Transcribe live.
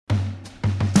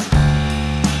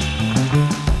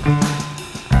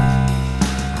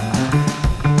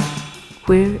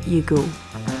where you go.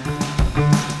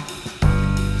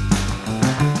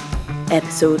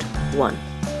 Episode 1.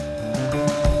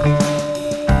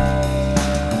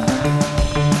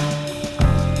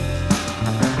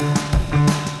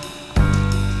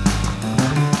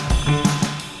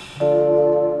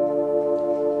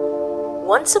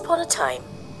 Once upon a time.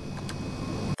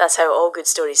 That's how all good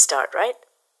stories start, right?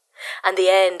 And they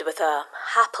end with a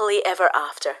happily ever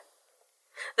after.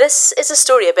 This is a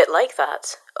story a bit like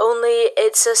that, only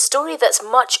it's a story that's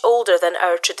much older than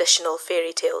our traditional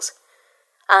fairy tales.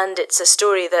 And it's a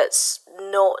story that's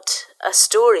not a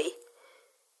story.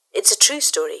 It's a true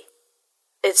story.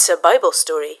 It's a Bible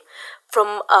story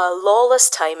from a lawless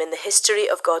time in the history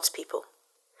of God's people.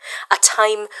 A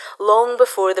time long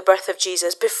before the birth of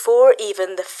Jesus, before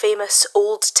even the famous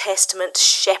Old Testament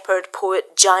shepherd,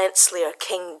 poet, giant slayer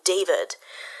King David.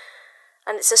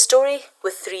 And it's a story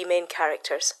with 3 main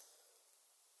characters.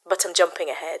 But I'm jumping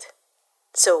ahead.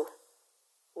 So,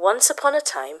 once upon a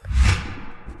time...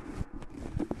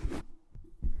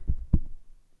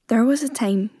 There was a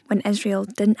time when Israel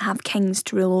didn't have kings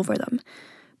to rule over them,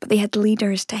 but they had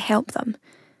leaders to help them.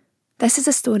 This is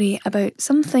a story about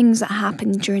some things that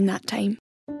happened during that time.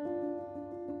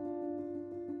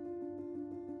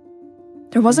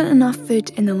 There wasn't enough food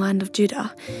in the land of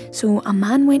Judah, so a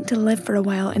man went to live for a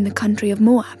while in the country of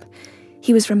Moab.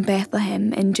 He was from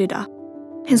Bethlehem in Judah.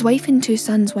 His wife and 2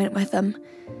 sons went with him.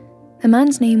 The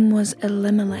man's name was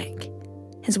Elimelech.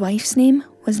 His wife's name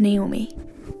was Naomi.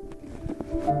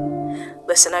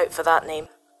 Listen out for that name.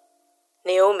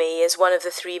 Naomi is one of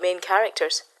the 3 main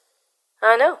characters.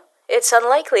 I know, it's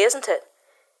unlikely, isn't it?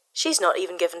 She's not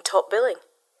even given top billing.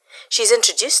 She's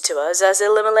introduced to us as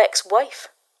Elimelech's wife.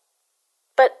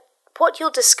 But what you'll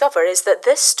discover is that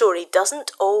this story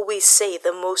doesn't always say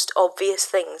the most obvious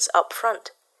things up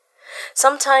front.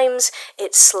 Sometimes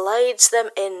it slides them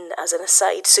in as an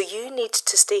aside, so you need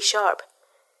to stay sharp.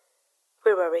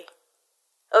 Where were we?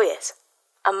 Oh yes.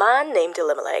 A man named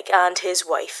Elimelech and his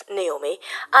wife, Naomi,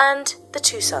 and the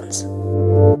 2 sons.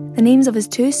 The names of his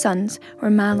 2 sons were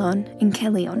Mahlon and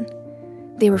Chilion.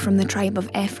 They were from the tribe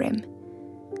of Ephraim.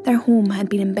 Their home had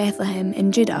been in Bethlehem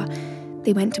in Judah.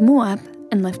 They went to Moab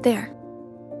and lived there.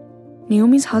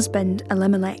 Naomi's husband,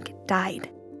 Elimelech, died,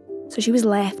 so she was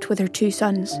left with her 2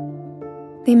 sons.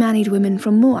 They married women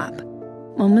from Moab.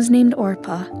 One was named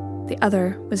Orpah, the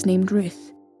other was named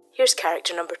Ruth. Here's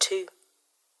character number 2,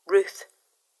 Ruth.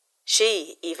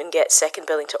 She even gets second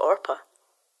billing to Orpah.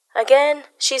 Again,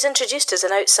 she's introduced as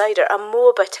an outsider, a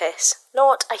Moabitess,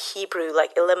 not a Hebrew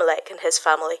like Elimelech and his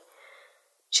family.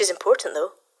 She's important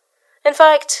though. In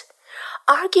fact,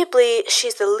 arguably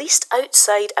she's the least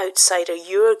outsider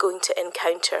you're going to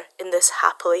encounter in this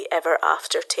happily ever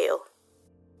after tale.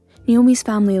 Naomi's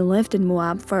family lived in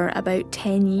Moab for about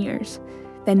 10 years.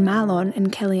 Then Mahlon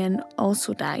and Chilion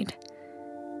also died.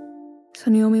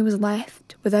 So Naomi was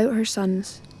left without her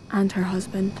sons and her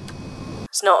husband.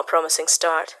 It's not a promising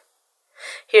start.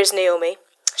 Here's Naomi.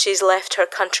 She's left her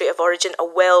country of origin, a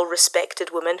well-respected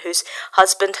woman whose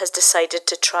husband has decided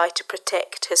to try to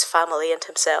protect his family and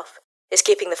himself.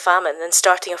 Escaping the famine and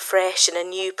starting afresh in a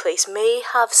new place may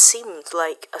have seemed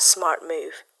like a smart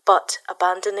move, but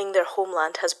abandoning their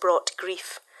homeland has brought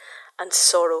grief and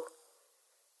sorrow.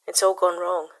 It's all gone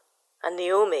wrong, and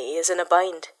Naomi is in a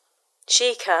bind.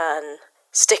 She can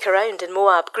stick around in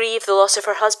Moab, grieve the loss of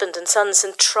her husband and sons,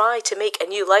 and try to make a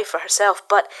new life for herself,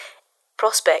 but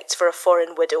prospects for a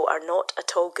foreign widow are not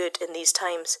at all good in these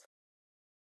times.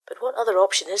 But what other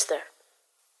option is there?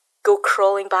 Go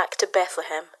crawling back to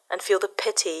Bethlehem and feel the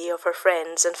pity of her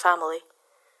friends and family?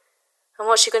 And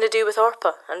what's she going to do with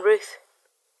Orpah and Ruth?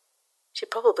 She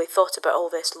probably thought about all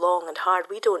this long and hard.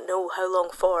 We don't know how long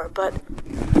for, but...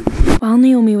 While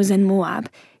Naomi was in Moab,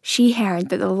 she heard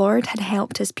that the Lord had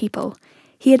helped his people.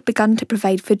 He had begun to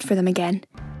provide food for them again.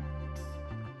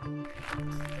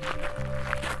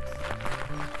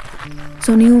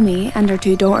 So Naomi and her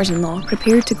 2 daughters-in-law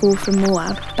prepared to go from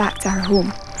Moab back to her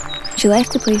home. She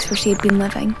left the place where she had been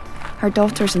living. Her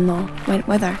daughters-in-law went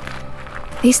with her.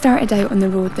 They started out on the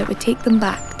road that would take them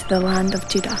back to the land of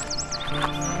Judah.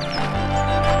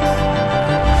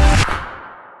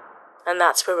 And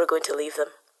that's where we're going to leave them.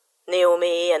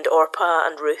 Naomi and Orpah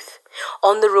and Ruth,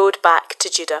 on the road back to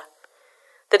Judah.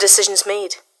 The decision's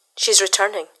made. She's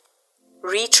returning,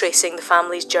 retracing the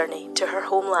family's journey to her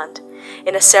homeland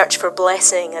in a search for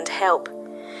blessing and help.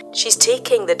 She's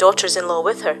taking the daughters-in-law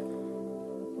with her.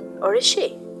 Or is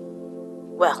she?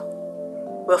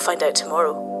 Well, we'll find out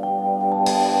tomorrow.